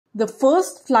The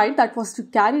first flight that was to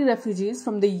carry refugees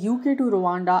from the UK to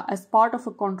Rwanda as part of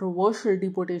a controversial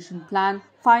deportation plan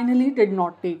finally did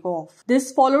not take off.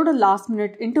 This followed a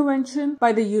last-minute intervention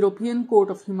by the European Court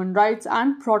of Human Rights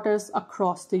and protests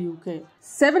across the UK.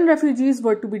 7 refugees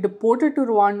were to be deported to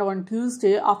Rwanda on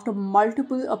Tuesday after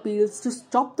multiple appeals to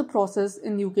stop the process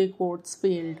in UK courts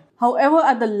failed. However,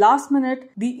 at the last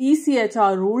minute, the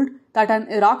ECHR ruled that an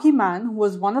Iraqi man who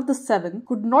was one of the 7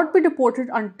 could not be deported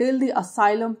until the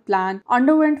asylum plan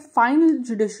underwent final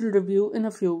judicial review in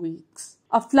a few weeks.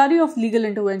 A flurry of legal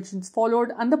interventions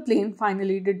followed and the plane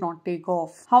finally did not take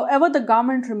off. However, the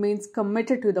government remains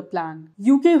committed to the plan.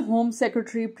 UK Home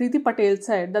Secretary Priti Patel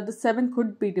said that the 7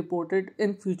 could be deported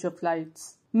in future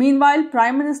flights. Meanwhile,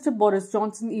 Prime Minister Boris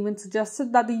Johnson even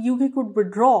suggested that the UK could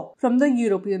withdraw from the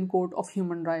European Court of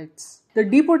Human Rights. The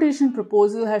deportation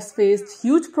proposal has faced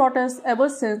huge protests ever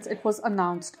since it was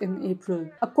announced in April.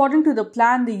 According to the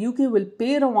plan, the UK will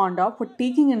pay Rwanda for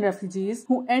taking in refugees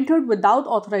who entered without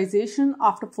authorization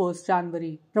after 1st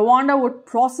January. Rwanda would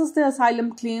process their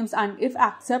asylum claims and if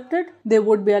accepted, they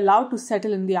would be allowed to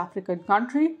settle in the African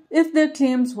country. If their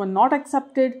claims were not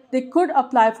accepted, they could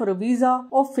apply for a visa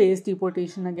or face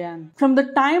deportation again. From the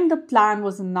time the plan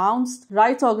was announced,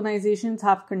 rights organizations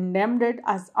have condemned it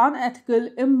as unethical,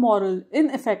 immoral,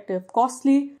 ineffective,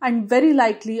 costly, and very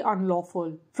likely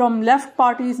unlawful. From left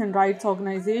parties and rights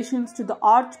organizations to the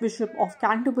Archbishop of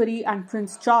Canterbury and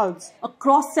Prince Charles, a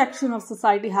cross-section of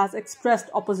society has expressed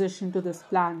opposition to this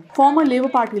plan. Former Labour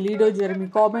Party leader Jeremy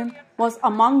Corbyn was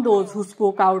among those who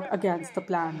spoke out against the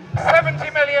plan.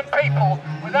 70 million people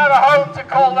without a home to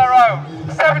call their own.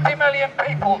 70 million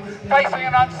people facing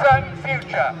an uncertain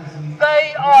future.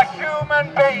 They are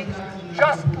human beings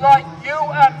just like you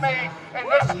and me in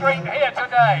this street here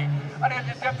today. And in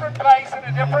a different place, in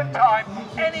a different time,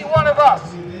 any one of us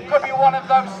could be one of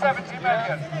those 70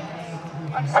 million.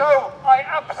 And so I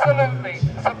absolutely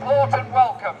support and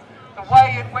welcome the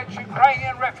way in which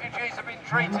Ukrainian refugees have been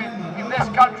treated in this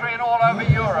country and all over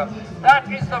Europe.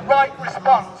 That is the right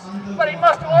response. But it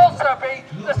must also be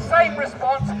the same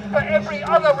response for every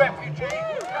other refugee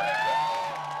who's coming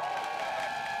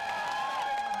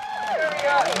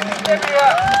from Libya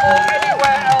or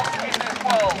anywhere else in this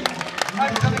world.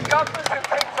 And to the government who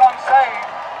keeps on saying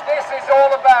this is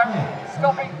all about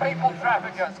stopping people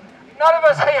traffickers. None of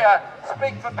us here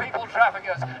speak for people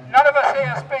traffickers. None of us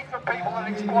here speak for people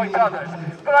that exploit others.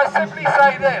 But I simply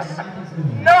say this,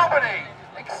 nobody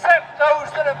except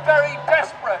those that are very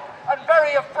desperate and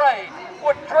very afraid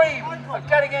would dream of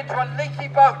getting into a leaky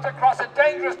boat across a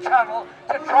dangerous channel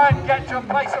to try and get to a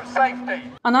place of safety.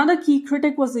 Another key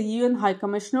critic was the UN High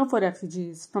Commissioner for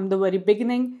Refugees. From the very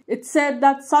beginning, it said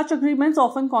that such agreements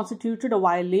often constituted a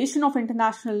violation of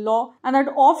international law and that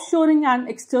offshoring and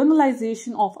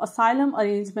externalization of asylum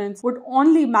arrangements would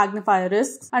only magnify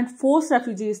risks and force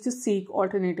refugees to seek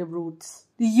alternative routes.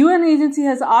 The UN agency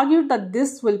has argued that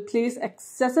this will place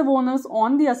excessive onus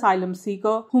on the asylum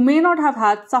seeker who may not have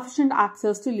had sufficient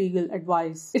access to legal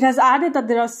advice. It has added that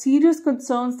there are serious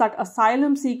concerns that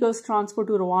asylum seekers transferred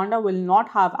to Rwanda will not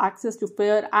have access to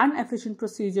fair and efficient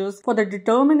procedures for the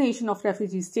determination of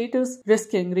refugee status,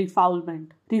 risking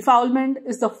refoulement. Refoulement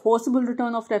is the forcible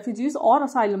return of refugees or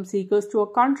asylum seekers to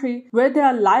a country where they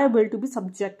are liable to be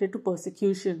subjected to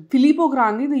persecution. Filippo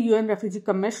Grandi, the UN Refugee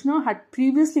Commissioner, had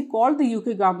previously called the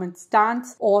UK government's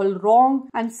stance all wrong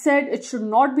and said it should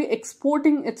not be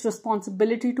exporting its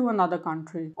responsibility to another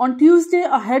country. On Tuesday,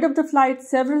 ahead of the flight,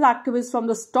 several activists from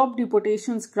the Stop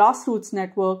Deportation's grassroots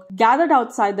network gathered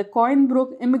outside the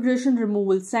Coinbrook Immigration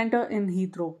Removal Centre in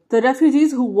Heathrow. The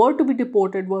refugees who were to be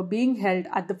deported were being held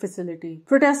at the facility.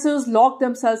 Protesters locked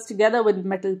themselves together with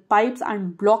metal pipes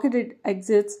and blockaded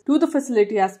exits to the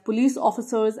facility as police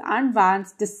officers and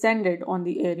vans descended on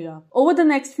the area. Over the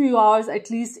next few hours,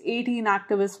 at least 18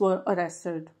 activists were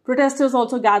arrested. Protesters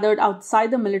also gathered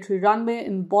outside the military runway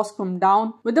in Boscombe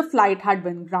Down, where the flight had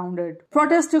been grounded.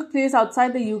 Protests took place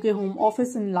outside the UK Home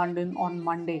Office in London on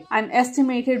Monday. An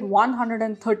estimated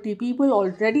 130 people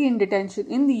already in detention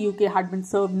in the UK had been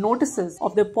served notices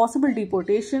of their possible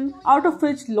deportation, out of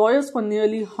which lawyers for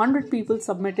nearly 100 people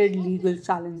submitted legal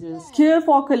challenges. Care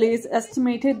for Calais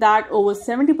estimated that over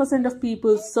 70% of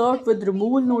people served with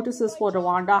removal notices for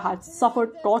Rwanda had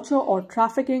suffered torture or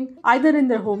trafficking either in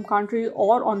their home country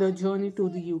or on their journey to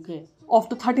the UK. Of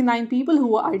the 39 people who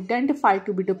were identified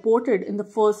to be deported in the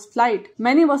first flight,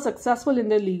 many were successful in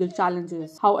their legal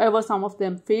challenges. However, some of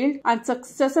them failed and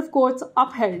successive courts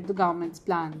upheld the government's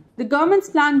plan. The government's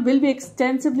plan will be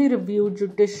extensively reviewed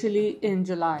judicially in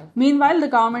July. Meanwhile, the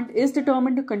government is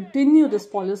determined to continue this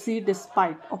policy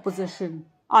despite opposition.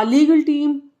 Our legal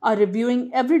team are reviewing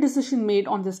every decision made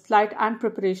on this flight, and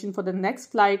preparation for the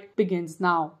next flight begins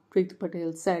now, Preeti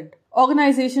Patel said.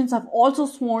 Organizations have also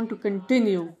sworn to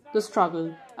continue the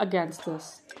struggle against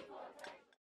this.